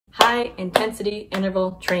high intensity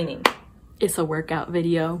interval training. It's a workout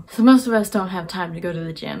video. So most of us don't have time to go to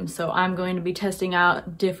the gym, so I'm going to be testing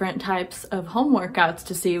out different types of home workouts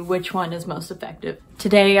to see which one is most effective.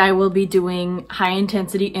 Today I will be doing high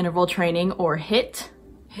intensity interval training, or HIIT.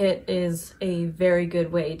 HIIT is a very good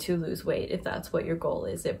way to lose weight if that's what your goal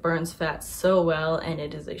is. It burns fat so well and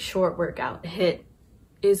it is a short workout. HIIT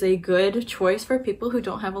is a good choice for people who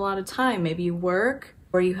don't have a lot of time. Maybe you work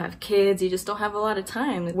or you have kids, you just don't have a lot of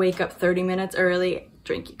time. Wake up 30 minutes early,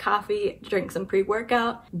 drink your coffee, drink some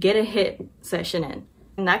pre-workout, get a HIIT session in.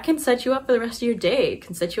 And that can set you up for the rest of your day. It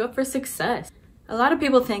can set you up for success. A lot of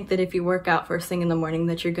people think that if you work out first thing in the morning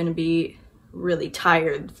that you're gonna be really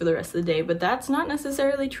tired for the rest of the day, but that's not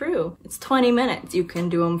necessarily true. It's 20 minutes. You can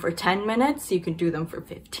do them for 10 minutes, you can do them for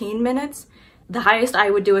 15 minutes. The highest I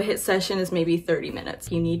would do a HIIT session is maybe 30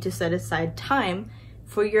 minutes. You need to set aside time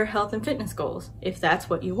for your health and fitness goals, if that's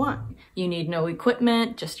what you want. You need no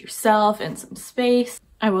equipment, just yourself and some space.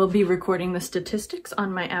 I will be recording the statistics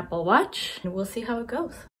on my Apple Watch, and we'll see how it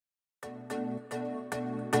goes.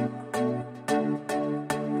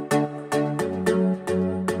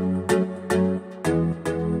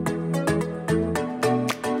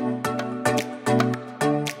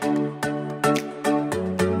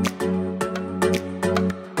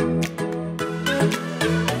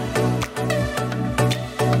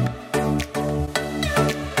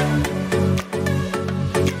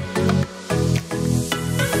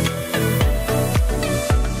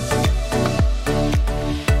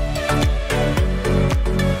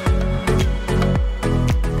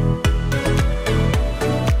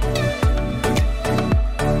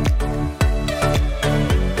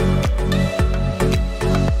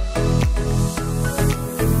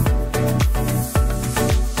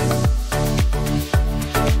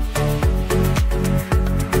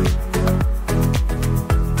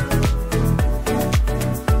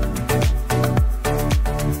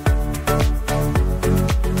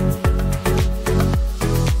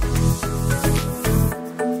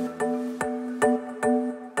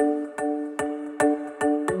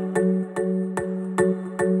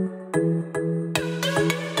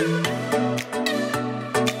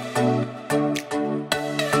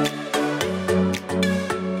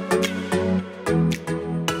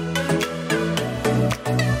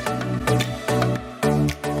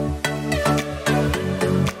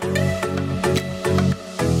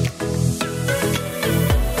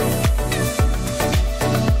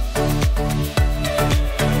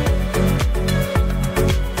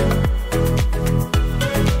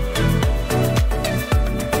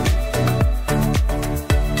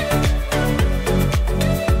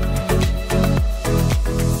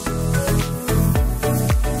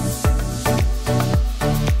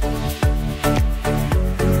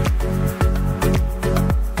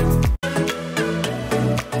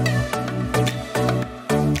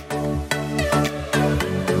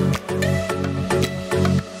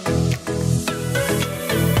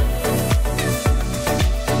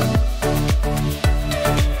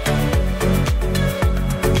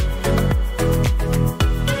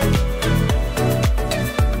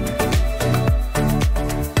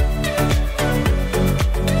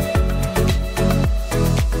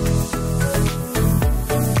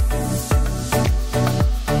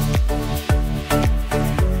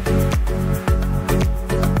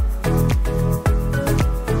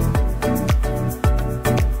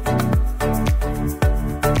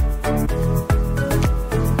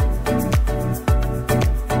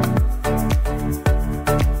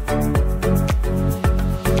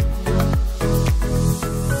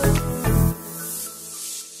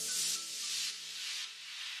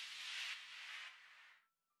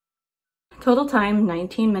 Total time,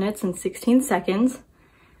 19 minutes and 16 seconds.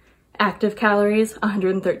 Active calories,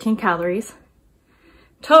 113 calories.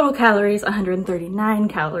 Total calories, 139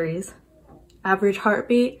 calories. Average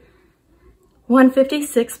heartbeat,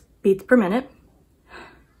 156 beats per minute.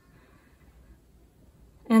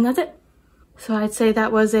 And that's it. So I'd say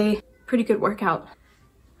that was a pretty good workout.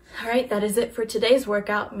 All right, that is it for today's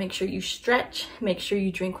workout. Make sure you stretch, make sure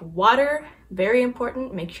you drink water, very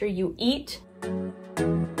important. Make sure you eat.